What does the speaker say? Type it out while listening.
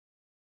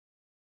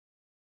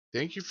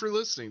Thank you for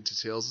listening to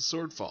Tales of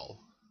Swordfall.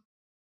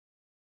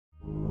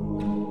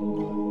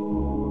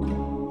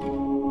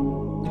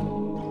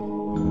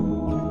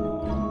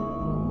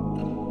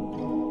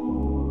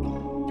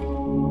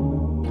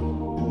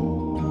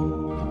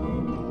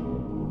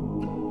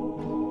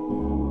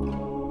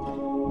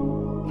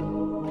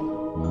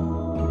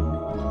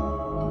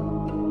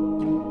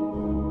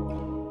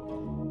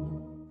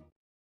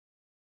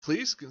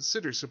 Please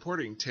consider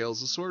supporting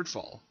Tales of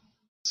Swordfall.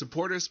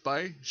 Support us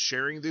by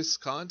sharing this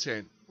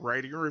content,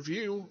 writing a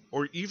review,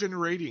 or even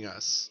rating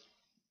us.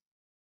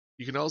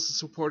 You can also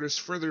support us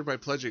further by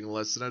pledging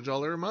less than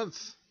 $1 a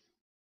month.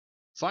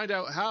 Find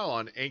out how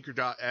on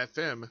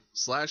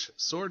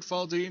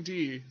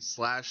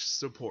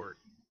anchor.fm/swordfalldnd/support.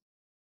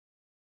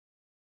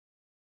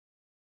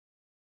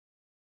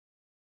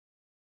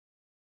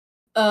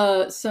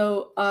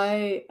 So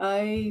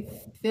I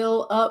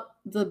fill up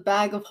the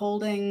bag of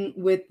holding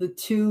with the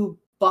 2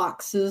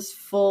 boxes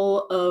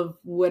full of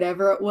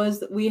whatever it was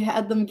that we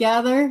had them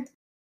gather.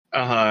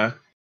 Uh-huh.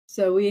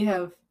 So we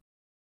have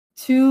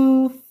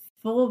 2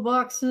 full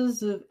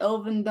boxes of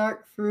elven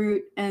dark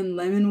fruit and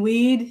lemon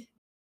weed.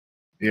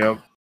 Yep.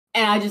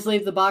 And I just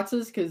leave the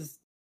boxes because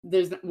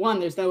there's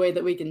no way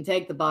that we can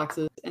take the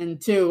boxes,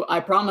 and 2, I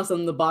promise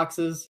them the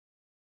boxes.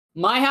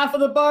 My half of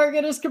the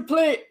bargain is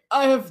complete.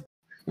 I have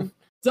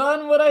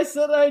done what I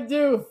said I'd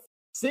do.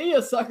 See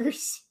ya,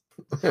 suckers.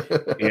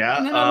 Yeah.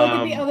 And then I look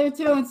at the other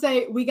 2 and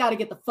say, we gotta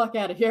get the fuck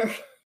out of here.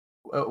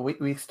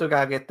 We still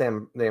gotta get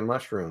them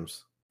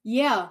mushrooms.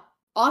 Yeah,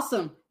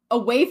 awesome.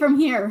 Away from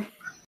here.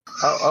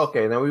 Oh,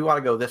 okay, then we want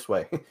to go this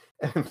way.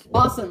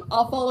 Awesome,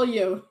 I'll follow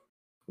you.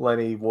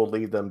 Lenny will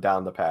lead them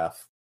down the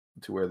path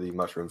to where the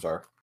mushrooms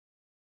are.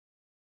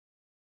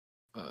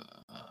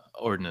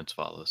 Ordinance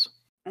follows.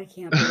 I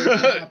can't believe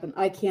that happened.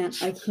 I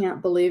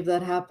can't believe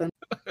that happened.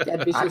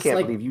 I can't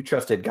believe you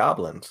trusted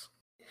goblins.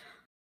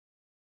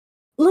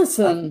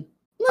 Listen.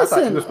 I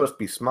thought you were supposed to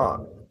be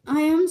smart.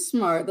 I am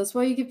smart. That's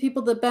why you give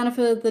people the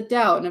benefit of the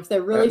doubt. And if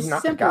they're really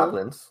not simple, the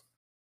goblins.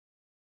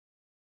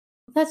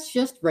 That's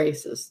just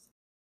racist.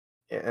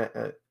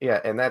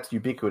 Yeah, and that's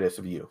ubiquitous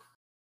of you.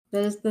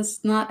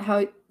 That's not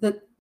how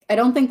that. I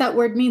don't think that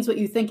word means what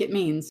you think it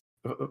means.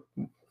 Well,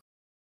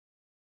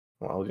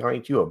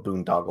 aren't you a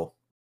boondoggle?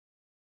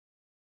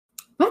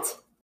 What?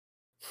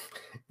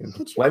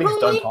 Lenny's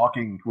done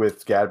talking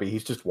with Gadby.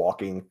 He's just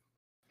walking.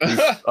 He's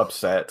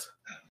upset.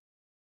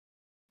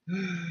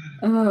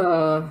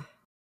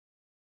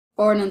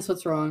 Ordnance,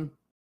 what's wrong?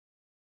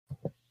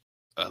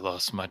 I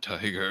lost my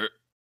tiger.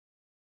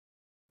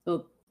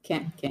 Well,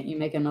 can't you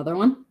make another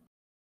one?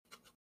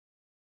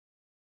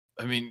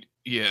 I mean,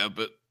 yeah,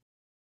 but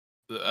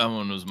that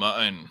one was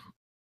mine.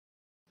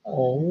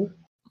 Oh.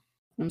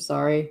 I'm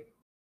sorry.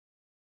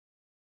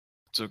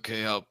 It's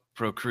okay, I'll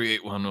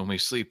procreate one when we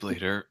sleep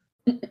later.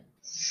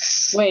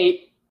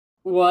 Wait,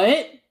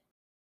 what?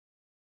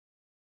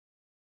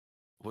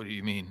 What do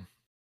you mean?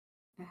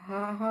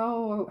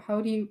 How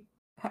do you...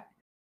 How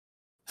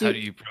do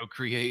you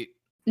procreate?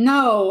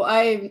 No,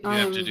 You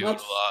have to do it a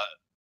lot.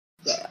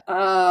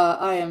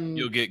 I am...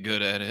 You'll get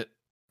good at it.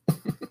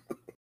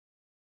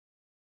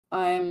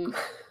 I'm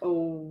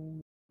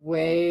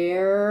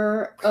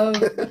aware of...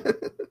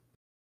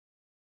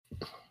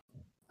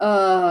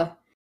 How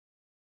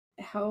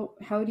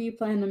do you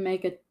plan to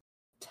make a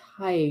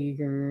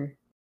tiger?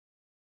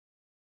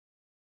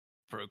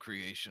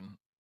 Procreation.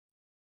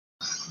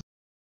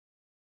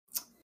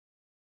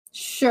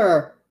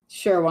 Sure,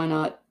 why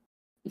not?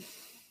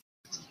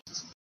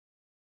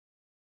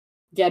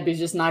 Gadby's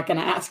just not going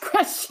to ask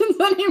questions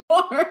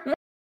anymore.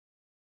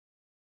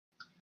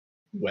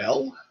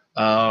 Well,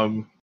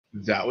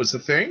 that was the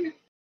thing.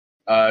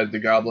 The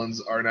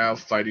goblins are now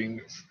fighting.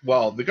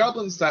 Well, the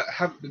goblins that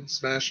have been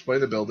smashed by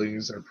the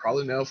buildings are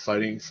probably now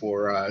fighting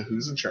for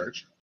who's in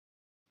charge.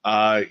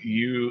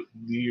 You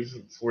leave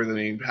for the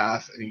main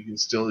path, and you can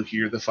still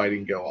hear the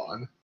fighting go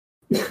on.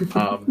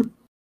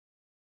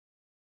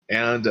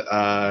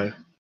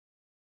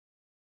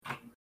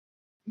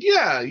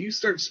 Yeah, you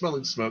start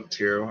smelling smoke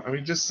too. I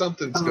mean, just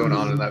something's going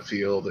on in that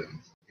field, and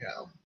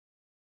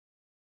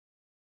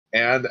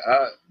And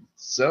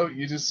so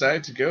you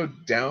decide to go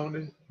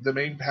down the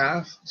main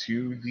path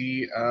to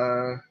the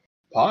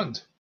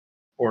pond.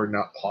 Or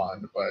not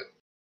pond, but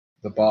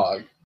the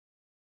bog.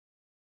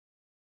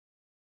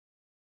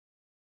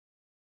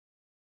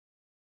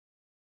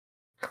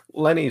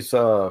 Lenny's,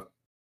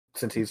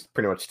 since he's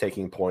pretty much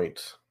taking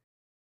point,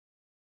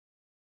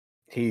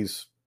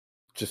 he's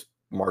just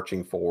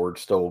marching forward,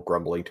 still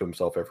grumbling to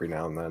himself every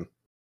now and then.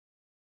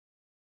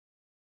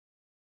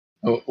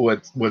 Oh,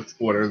 what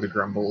are the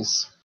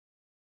grumbles?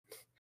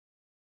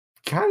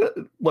 Kind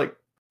of like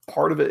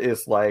part of it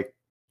is like,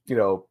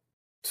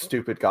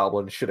 stupid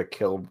goblins should have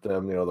killed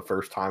them, the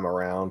first time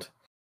around.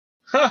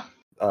 Huh.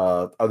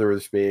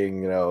 Others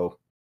being,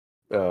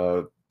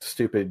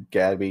 stupid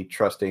Gadby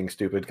trusting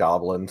stupid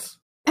goblins.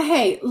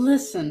 Hey,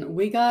 listen,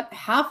 we got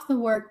half the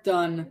work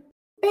done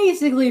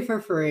basically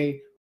for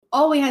free.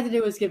 All we had to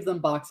do was give them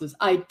boxes.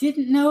 I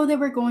didn't know they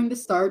were going to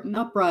start an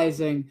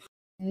uprising.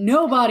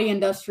 Nobody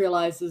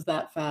industrializes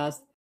that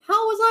fast.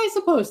 How was I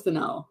supposed to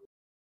know?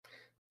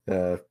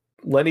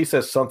 Lenny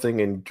says something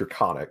in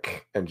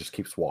Draconic and just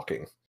keeps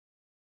walking.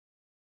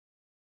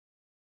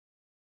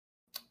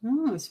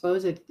 Oh, I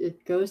suppose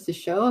it goes to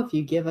show if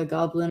you give a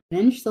goblin an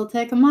inch, they'll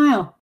take a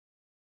mile.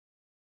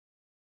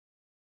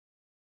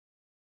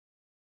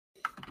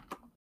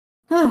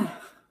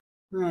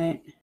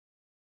 Right.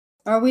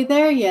 Are we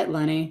there yet,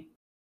 Lenny?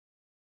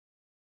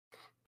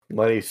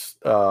 Lenny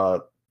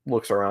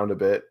looks around a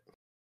bit.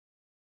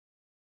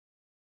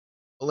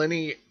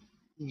 Lenny,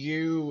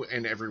 you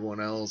and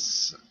everyone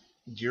else,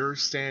 you're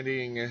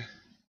standing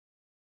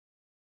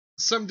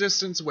some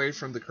distance away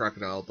from the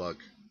crocodile bug.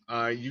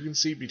 You can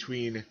see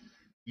between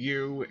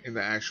you and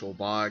the actual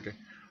bog,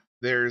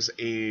 there's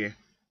a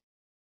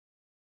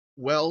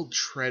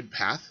well-tread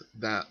path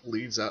that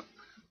leads up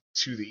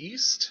to the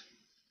east.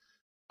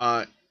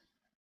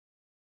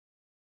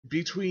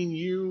 Between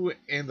you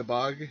and the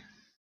bog,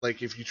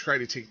 like if you try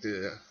to take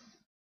the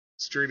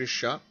straightest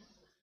shot,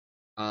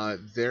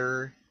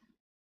 there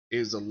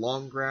is a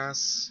long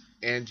grass,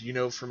 and you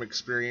know from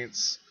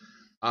experience,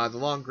 the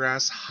long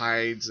grass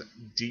hides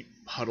deep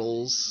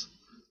puddles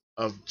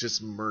of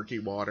just murky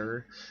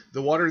water.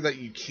 The water that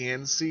you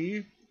can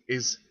see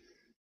is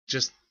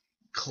just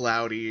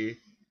cloudy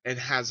and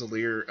has a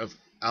layer of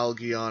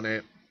algae on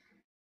it,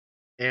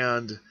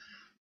 and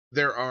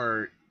there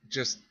are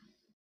just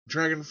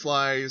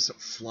dragonflies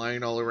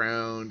flying all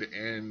around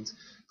and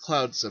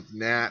clouds of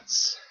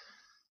gnats,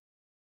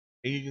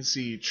 and you can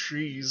see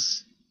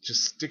trees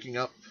just sticking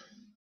up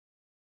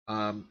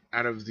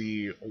out of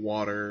the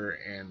water,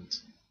 and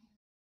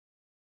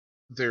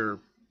they're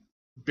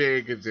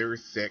big, they're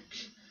thick.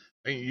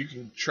 I mean, you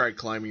can try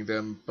climbing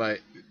them, but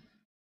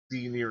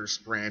the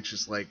nearest branch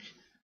is like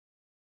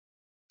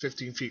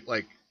 15 feet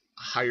like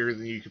higher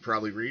than you could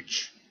probably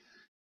reach.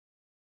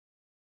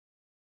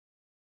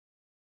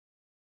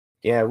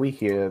 Yeah, we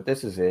hear.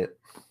 This is it.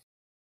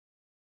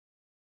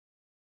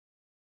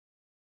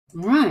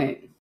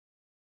 Right.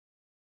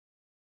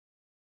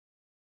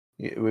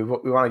 We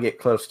want to get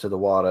close to the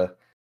water,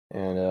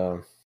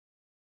 and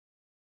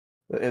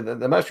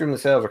the mushrooms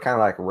themselves are kind of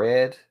like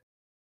red,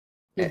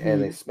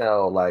 and they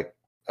smell like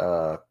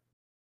farting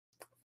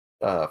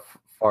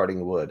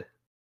wood.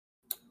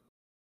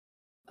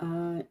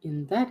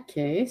 In that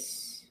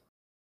case,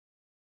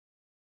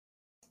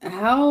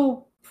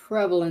 how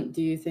prevalent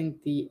do you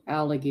think the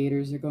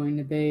alligators are going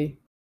to be?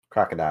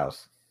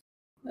 Crocodiles.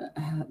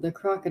 The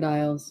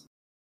crocodiles.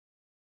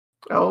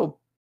 Oh,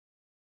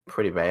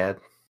 pretty bad.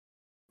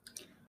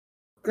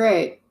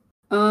 Great.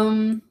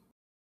 So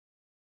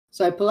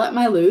I pull out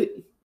my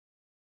loot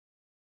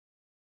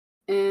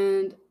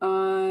and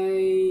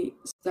I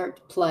start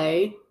to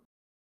play,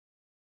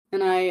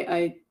 and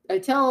I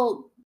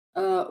tell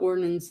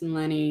Ordnance and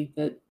Lenny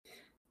that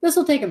this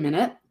will take a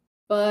minute,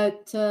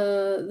 but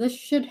this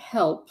should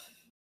help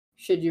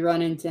should you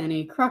run into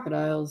any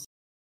crocodiles.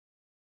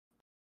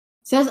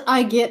 Says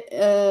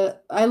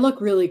I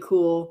look really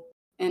cool,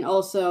 and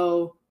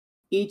also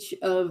each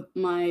of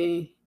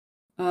my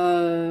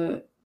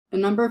a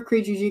number of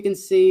creatures you can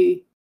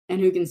see and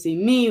who can see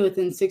me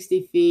within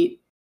 60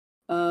 feet,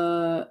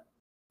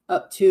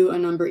 up to a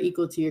number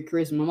equal to your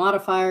charisma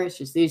modifier. It's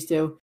just these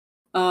two.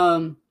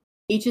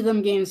 Each of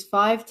them gains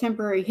 5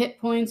 temporary hit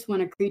points.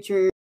 When a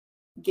creature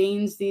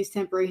gains these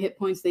temporary hit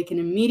points, they can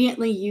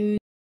immediately use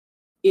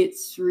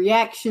its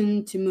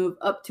reaction to move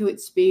up to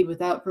its speed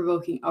without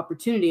provoking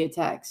opportunity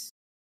attacks.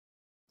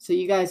 So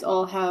you guys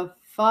all have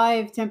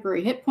 5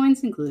 temporary hit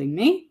points, including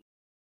me.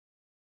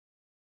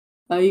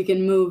 You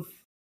can move.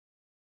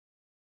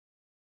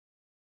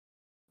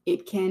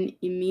 It can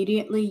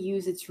immediately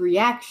use its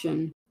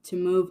reaction to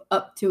move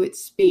up to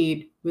its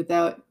speed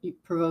without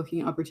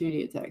provoking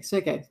opportunity attacks.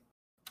 Okay,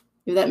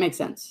 if that makes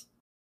sense.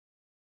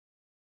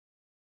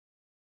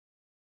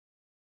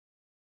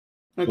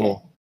 Okay.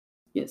 Cool.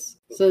 Yes.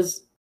 It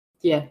says,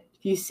 yeah,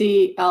 if you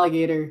see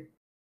alligator,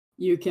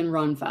 you can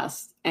run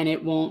fast, and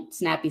it won't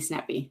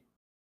snappy.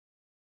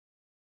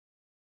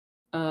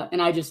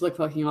 And I just look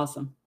fucking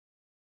awesome.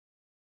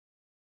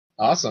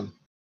 Awesome.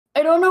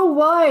 I don't know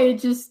why. It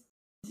just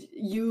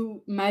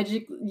you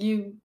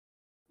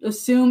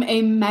assume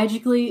a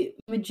magically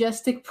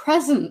majestic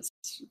presence.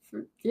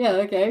 Yeah,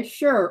 okay,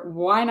 sure.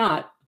 Why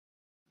not?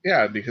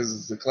 Yeah, because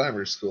it's the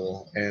Clamor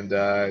School, and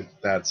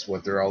that's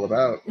what they're all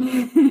about.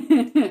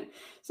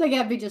 So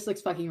Gabby just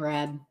looks fucking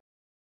rad.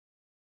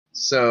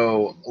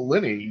 So,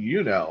 Lenny,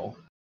 you know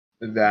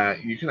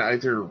that you can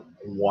either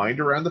wind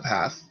around the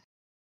path,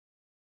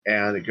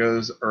 and it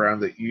goes around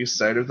the east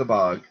side of the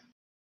bog,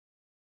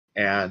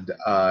 and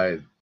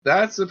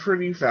that's a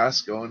pretty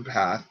fast-going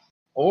path,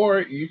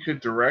 or you could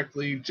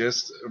directly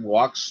just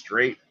walk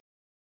straight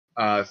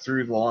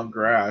through the long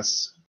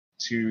grass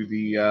to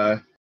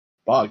the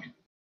bog.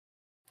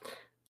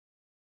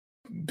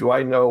 Do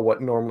I know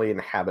what normally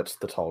inhabits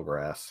the tall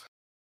grass?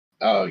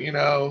 Oh,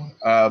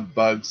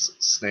 bugs,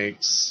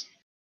 snakes,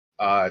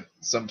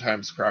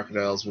 sometimes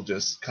crocodiles will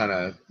just kind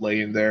of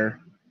lay in there.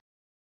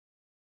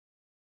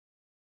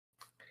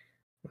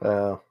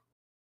 Well,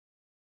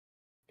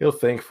 He'll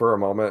think for a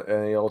moment,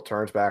 and he'll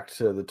turn back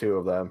to the two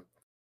of them.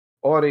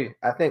 Audie,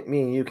 I think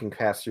me and you can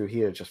pass through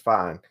here just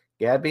fine.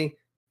 Gadby,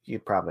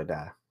 you'd probably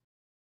die.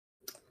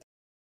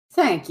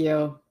 Thank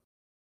you.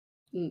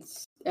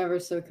 It's ever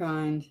so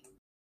kind.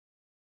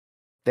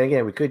 Then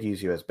again, we could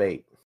use you as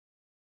bait.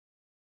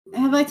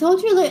 Have I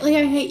told you lately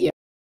I hate you?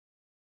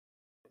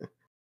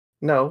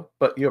 No,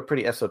 but you're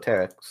pretty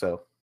esoteric,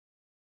 so.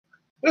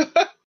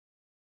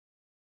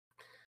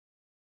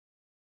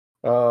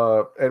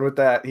 And with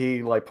that,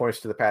 he like points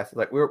to the path.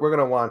 Like we're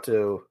gonna want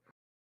to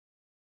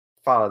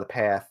follow the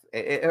path.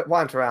 It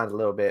winds around a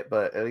little bit,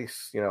 but at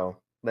least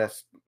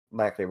less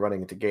likely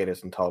running into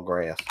gators and tall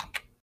grass,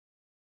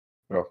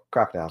 or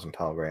crocodiles and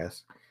tall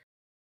grass.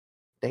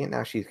 Dang it!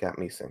 Now she's got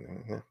me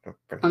singing.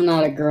 I'm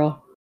not a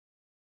girl.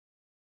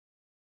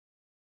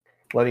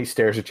 Lenny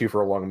stares at you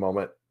for a long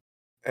moment,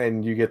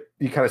 and you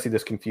kind of see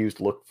this confused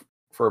look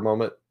for a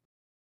moment.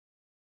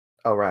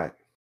 Oh right,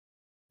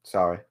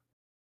 sorry.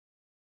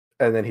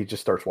 And then he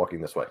just starts walking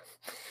this way.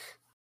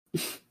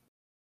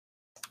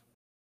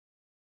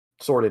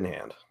 Sword in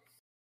hand.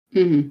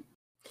 Mm-hmm.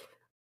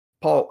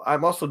 Paul,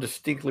 I'm also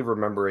distinctly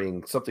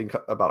remembering something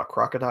about a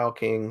crocodile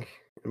king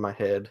in my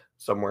head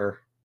somewhere.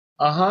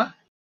 Uh-huh.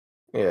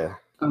 Yeah.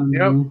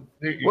 Yep.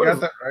 You got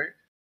that right.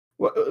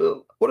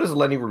 What does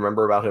Lenny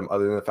remember about him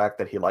other than the fact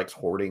that he likes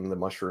hoarding the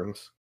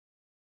mushrooms?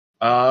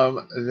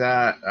 You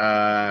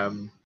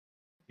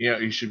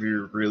should be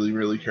really,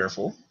 really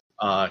careful.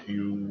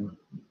 You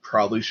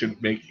probably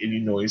shouldn't make any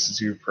noise as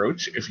you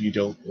approach if you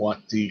don't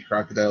want the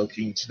Crocodile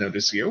King to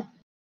notice you.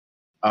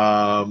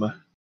 And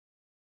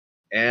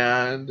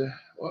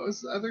what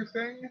was the other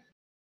thing?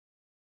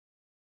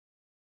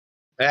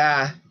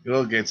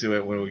 We'll get to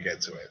it when we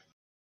get to it.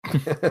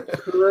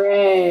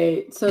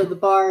 Great. So the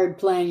bard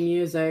playing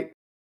music.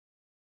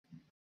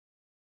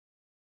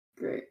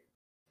 Great.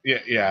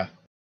 Yeah.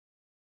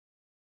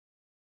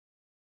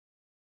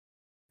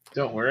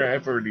 Don't worry,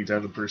 I've already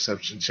done a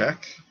perception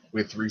check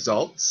with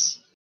results.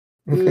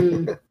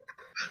 Mm.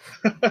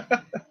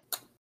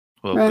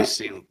 Well, Right. if we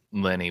see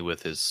Lenny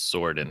with his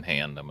sword in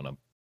hand, I'm going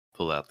to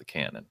pull out the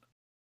cannon.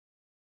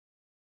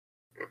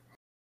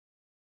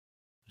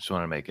 Just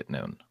want to make it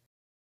known.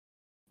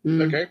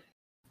 Mm. Okay,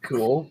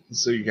 cool.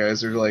 So you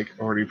guys are like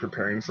already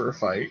preparing for a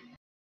fight.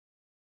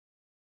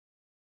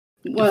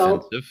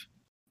 Well, Defensive.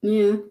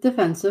 yeah,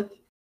 defensive.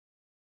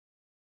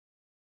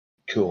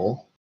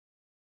 Cool.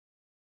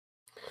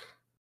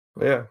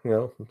 Yeah,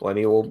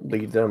 Lenny will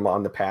lead them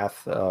on the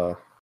path to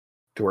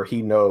where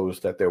he knows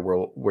that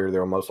where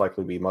there will most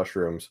likely be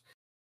mushrooms.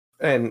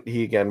 And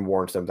he again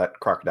warns them that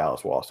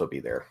crocodiles will also be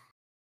there.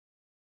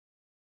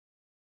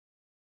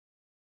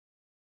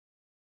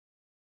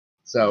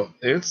 So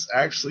it's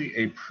actually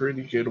a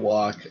pretty good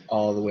walk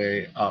all the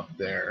way up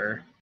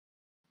there.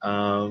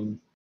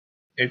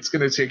 It's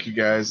going to take you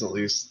guys at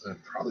least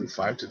probably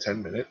 5 to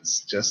 10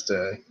 minutes just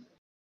to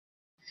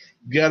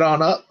get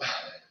on up.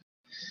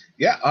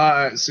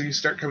 Yeah, so you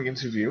start coming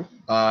into view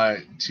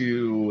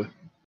to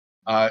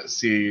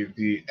see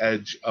the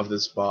edge of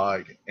this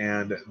bog,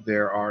 and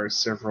there are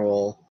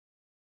several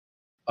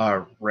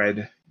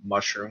red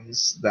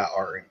mushrooms that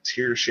are in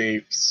tear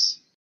shapes,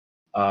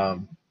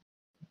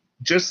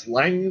 just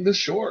lining the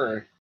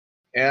shore.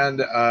 And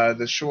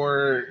the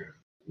shore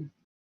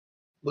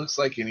looks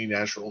like any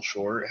natural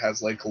shore. It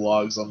has like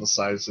logs on the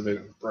sides of it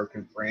and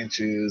broken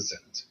branches,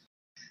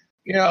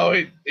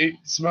 and it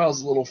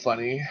smells a little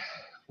funny,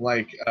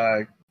 like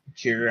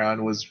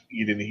carrion was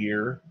eaten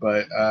here,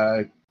 but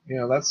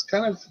that's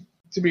kind of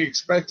to be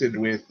expected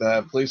with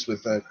a place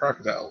with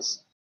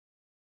crocodiles.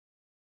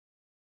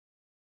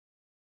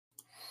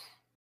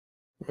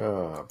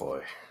 Oh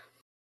boy.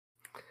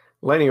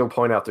 Lenny will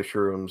point out the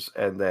shrooms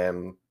and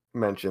then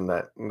mention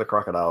that the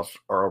crocodiles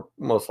are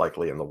most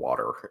likely in the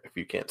water if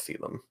you can't see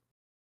them.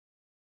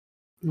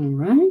 All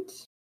right.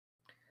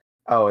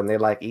 Oh, and they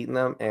like eating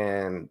them,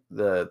 and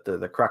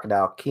the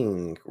Crocodile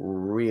King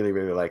really,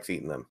 really likes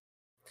eating them.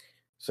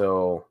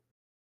 So,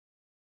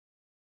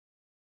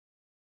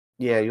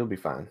 yeah, you'll be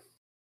fine.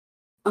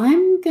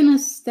 I'm gonna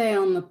stay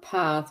on the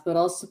path, but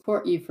I'll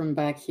support you from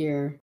back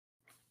here.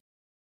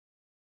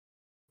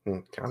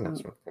 I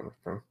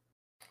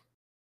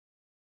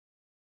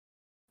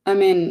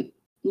mean,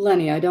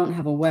 Lenny, I don't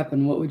have a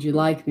weapon. What would you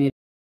like me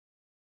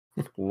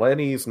to?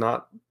 Lenny's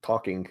not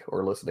talking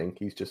or listening.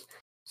 He's just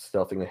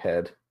stealthing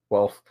ahead.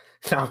 Well,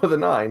 now with a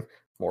 9,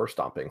 more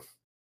stomping.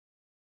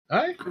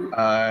 All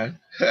right.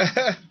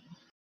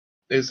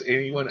 Is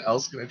anyone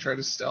else going to try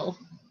to stealth?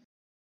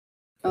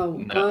 Oh,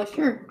 No.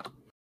 Sure.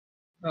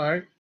 All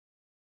right.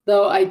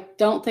 Though I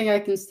don't think I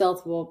can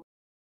stealth walk.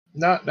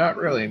 Not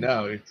really.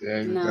 No.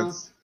 No.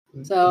 That's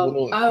a So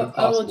little I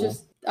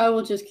impossible.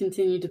 will just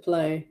continue to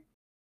play.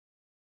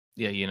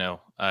 Yeah,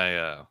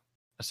 I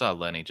saw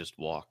Lenny just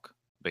walk,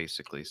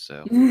 basically,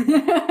 so.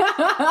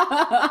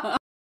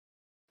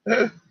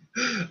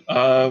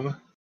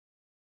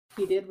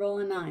 He did roll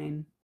a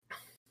 9.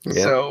 Yeah.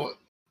 So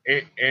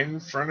in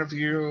front of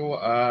you,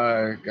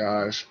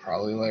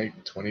 probably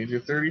like 20 to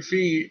 30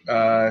 feet,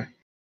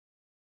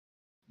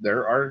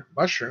 there are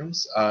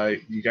mushrooms.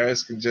 You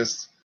guys can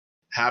just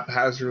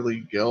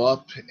haphazardly go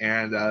up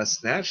and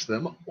snatch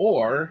them,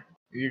 or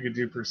you could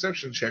do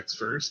perception checks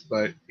first.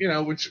 But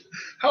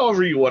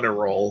however you want to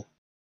roll.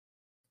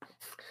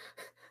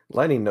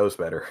 Lenny knows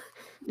better.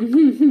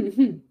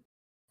 Good.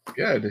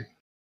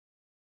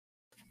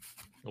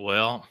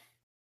 Well,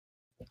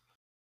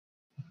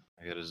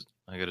 I got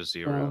a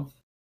 0.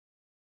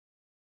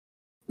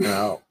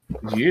 Now,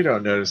 you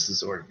don't notice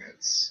this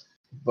ordinance,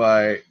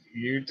 but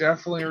you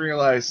definitely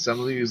realize some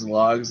of these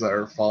logs that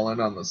are fallen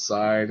on the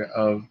side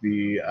of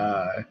the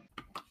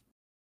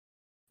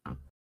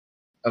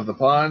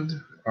pond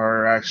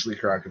are actually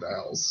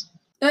crocodiles.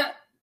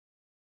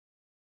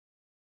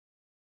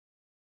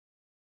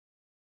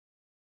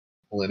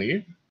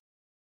 Lenny,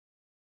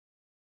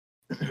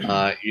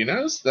 you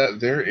notice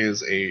that there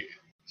is a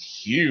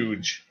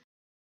huge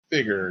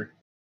figure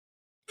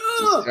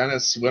just kind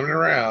of swimming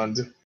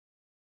around.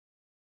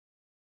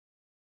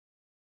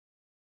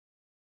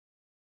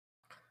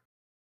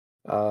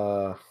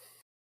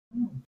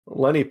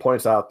 Lenny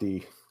points out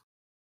the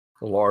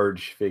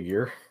large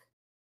figure.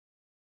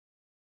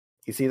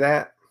 You see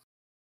that?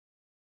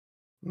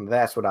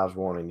 That's what I was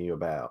warning you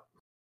about.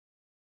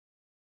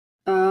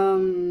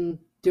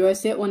 Do I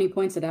see it when he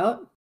points it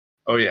out?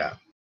 Oh yeah.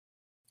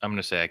 I'm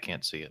gonna say I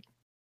can't see it.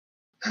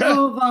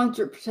 Oh,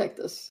 volunteer, protect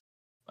us.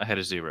 I had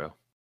a 0.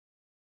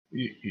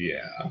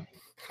 Yeah.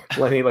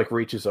 Lenny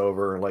reaches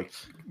over and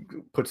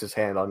puts his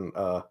hand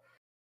on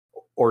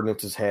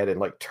Ordinance's head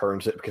and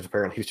turns it because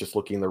apparently he's just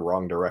looking the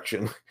wrong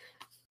direction.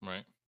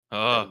 Right.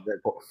 Oh,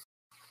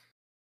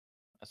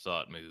 I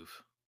saw it move.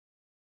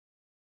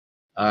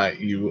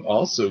 You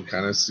also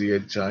kind of see a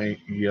giant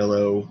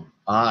yellow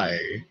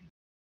eye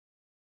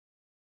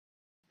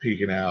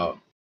peeking out.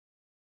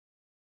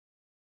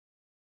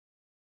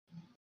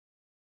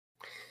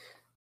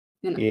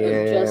 Yeah,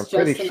 I'm just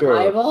pretty an sure.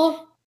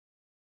 eyeball?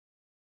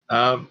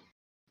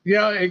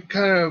 Yeah, it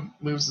kind of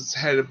moves its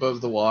head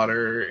above the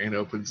water and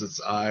opens its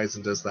eyes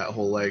and does that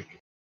whole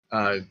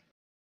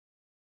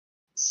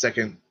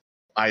second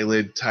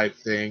eyelid type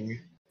thing.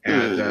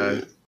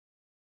 And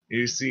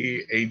you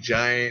see a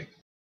giant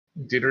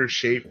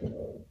dinner-shaped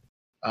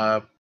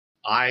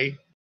eye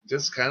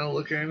just kind of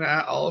looking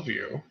at all of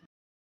you.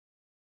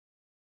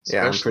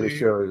 Yeah, I'm pretty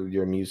sure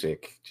your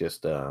music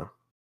just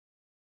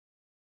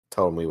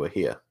told me we're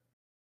here.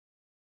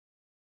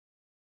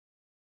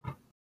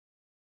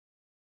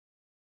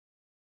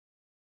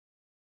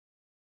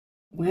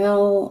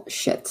 Well,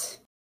 shit.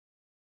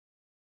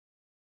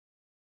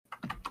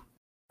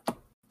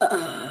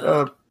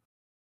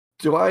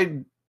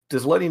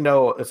 Does Lenny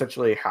know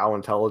essentially how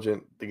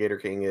intelligent the Gator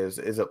King is?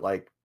 Is it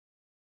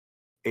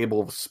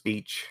able of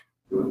speech?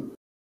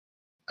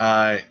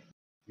 From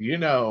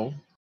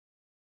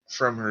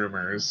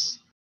rumors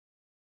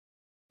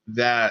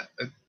that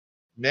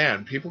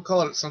people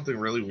call it something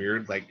really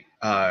weird, like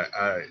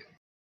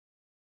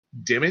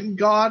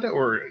demigod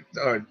or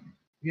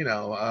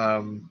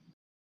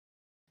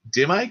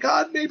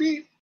demigod,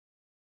 maybe.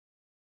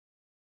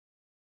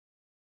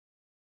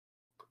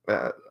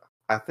 I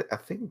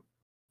think.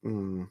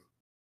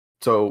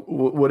 So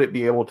would it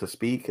be able to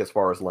speak as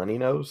far as Lenny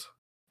knows?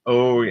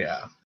 Oh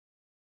yeah.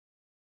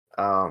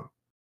 Kind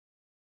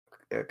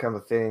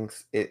of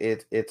things.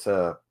 It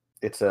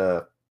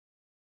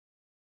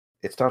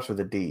starts with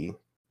a D.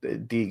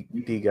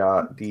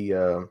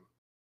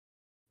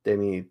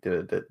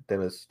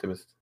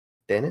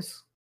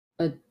 Dennis.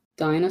 A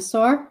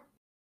dinosaur?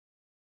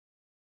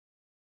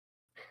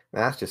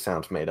 That just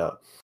sounds made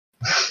up.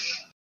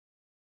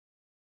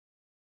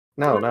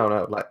 No.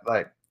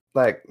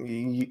 Like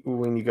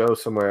when you go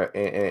somewhere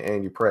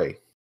and you pray.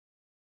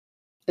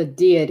 A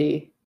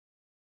deity.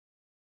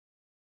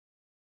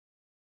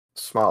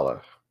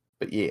 Smaller,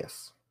 but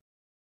yes.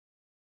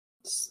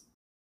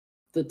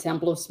 The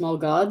Temple of Small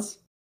Gods?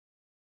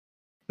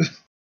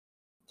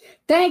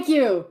 Thank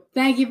you!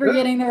 Thank you for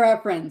getting the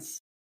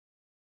reference.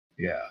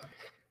 Yeah.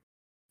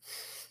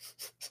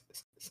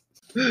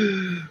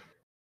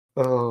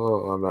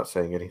 Oh, I'm not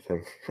saying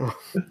anything.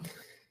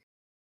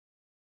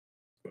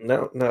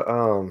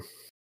 No,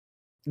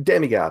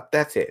 demigod,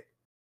 that's it.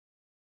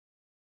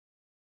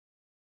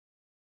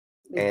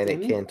 And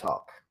it can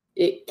talk.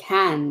 It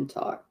can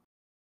talk.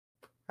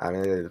 I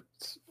mean, as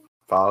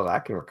far as I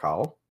can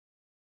recall.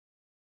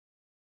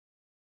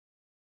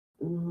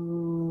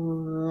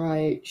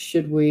 Right.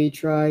 Should we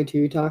try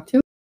to talk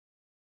to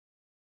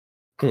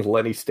it?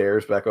 Lenny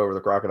stares back over the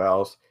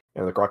crocodiles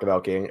and the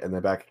Crocodile King and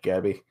then back at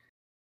Gabby.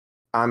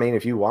 I mean,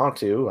 if you want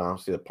to, I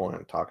don't see the point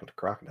in talking to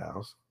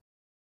crocodiles.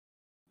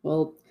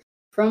 Well,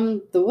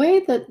 from the way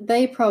that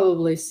they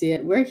probably see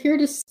it, we're here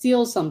to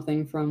steal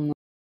something from them.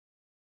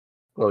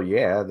 Well,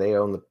 yeah, they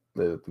own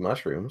the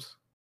mushrooms.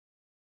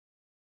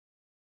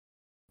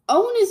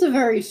 Own is a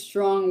very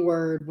strong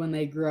word when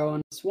they grow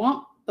in a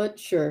swamp, but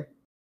sure.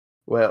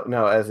 Well,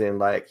 no, as in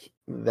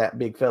that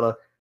big fella,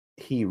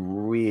 he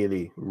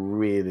really,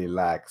 really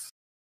likes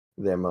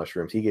their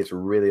mushrooms. He gets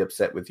really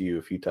upset with you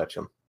if you touch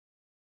them.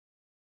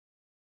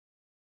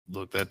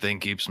 Look, that thing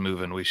keeps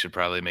moving. We should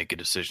probably make a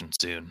decision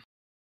soon.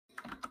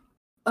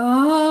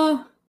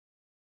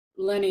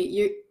 Lenny,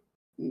 you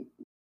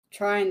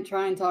try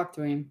and talk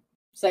to him.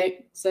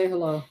 Say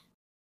hello.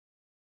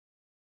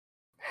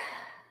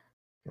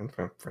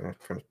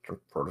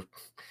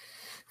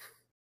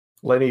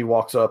 Lenny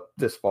walks up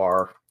this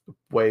far,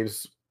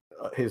 waves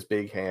his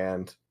big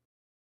hand,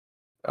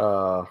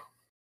 and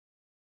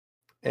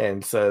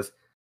says,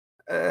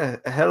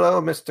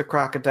 "Hello, Mr.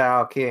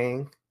 Crocodile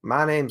King.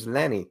 My name's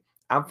Lenny.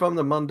 I'm from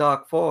the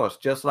Mundark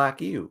Forest, just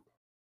like you."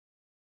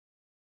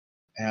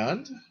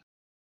 And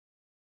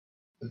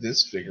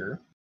this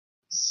figure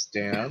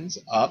stands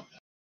up.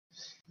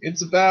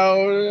 It's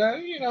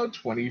about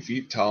 20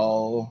 feet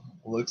tall.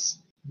 Looks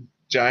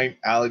giant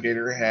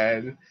alligator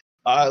head.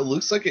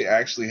 Looks like it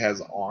actually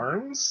has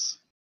arms,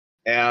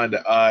 and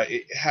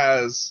it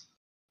has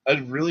a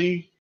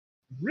really,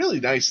 really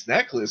nice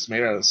necklace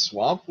made out of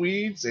swamp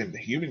weeds and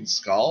human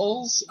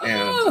skulls.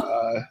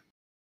 And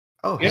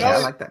Oh, yeah, I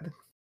like that.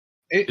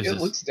 It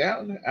looks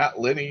down at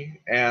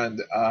Lenny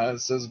and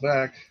says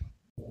back,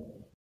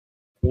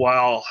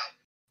 "Well,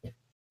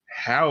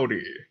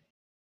 howdy.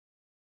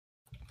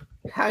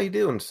 How you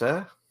doing,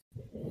 sir?"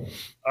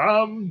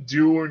 I'm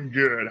doing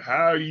good.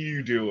 How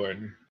you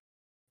doing?"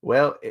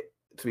 Well,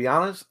 to be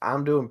honest,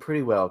 I'm doing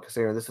pretty well,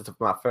 considering this is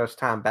my first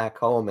time back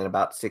home in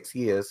about 6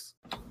 years.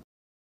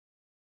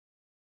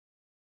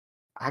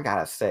 I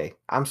gotta say,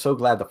 I'm so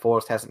glad the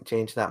forest hasn't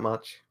changed that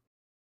much.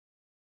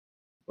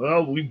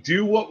 "Well, we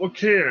do what we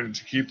can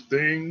to keep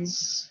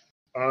things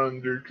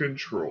under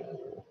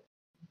control."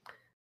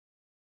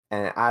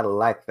 And I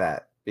like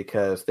that,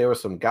 because there were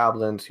some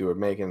goblins who were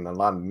making a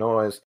lot of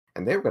noise,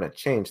 and they were going to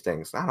change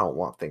things. I don't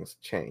want things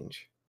to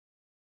change.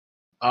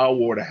 I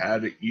would have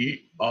had to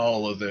eat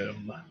all of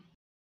them.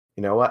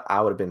 You know what? I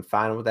would have been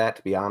fine with that,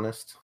 to be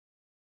honest,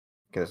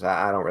 because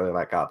I don't really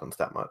like goblins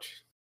that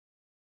much.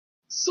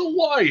 "So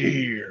why you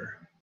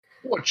here?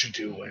 What you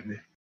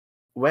doing?"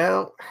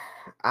 Well,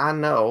 I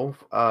know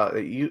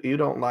you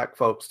don't like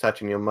folks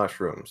touching your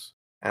mushrooms,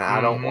 and I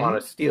don't want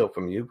to steal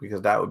from you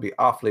because that would be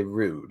awfully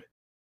rude.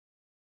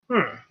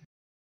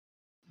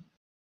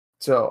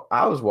 So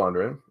I was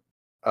wondering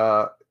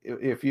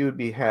if you would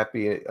be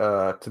happy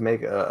to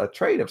make a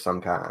trade of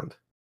some kind.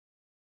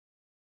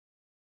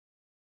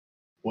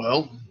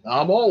 "Well,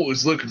 I'm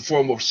always looking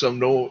for some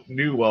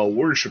new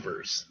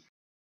worshippers."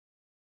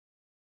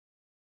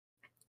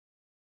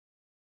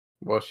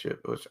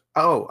 Worship.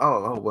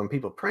 Oh, when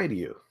people pray to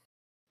you.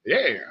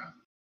 "Yeah.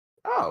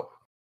 Oh,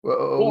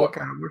 well, what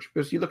kind of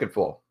worshipers are you looking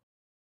for?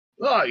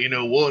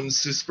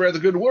 Ones to spread the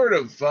good word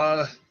of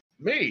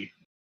me."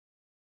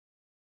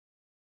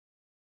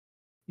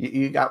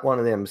 You got one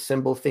of them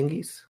symbol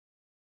thingies?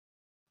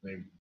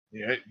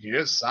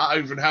 Yes, I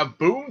even have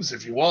booms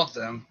if you want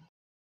them.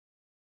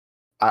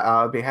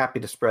 I'll be happy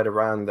to spread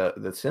around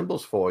the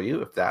symbols for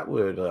you if that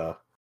would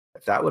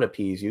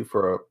appease you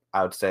for,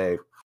 I would say,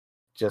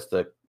 just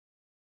a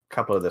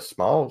couple of the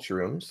small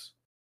shrooms.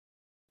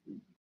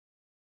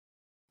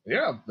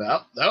 Yeah,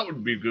 that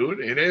would be good.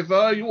 And if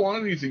you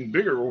want anything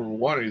bigger or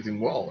want anything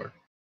smaller,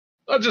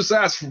 I'll just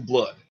ask for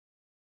blood.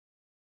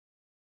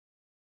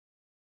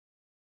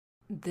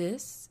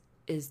 This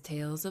is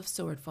Tales of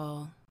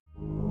Swordfall.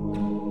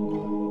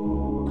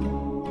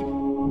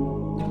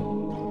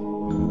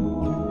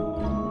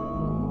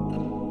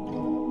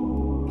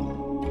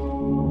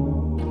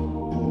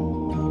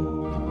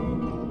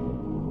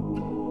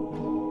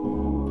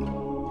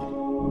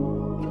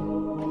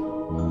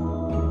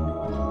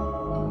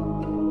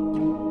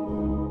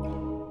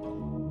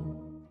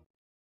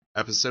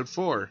 Episode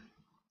 4,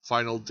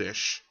 Final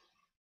Dish.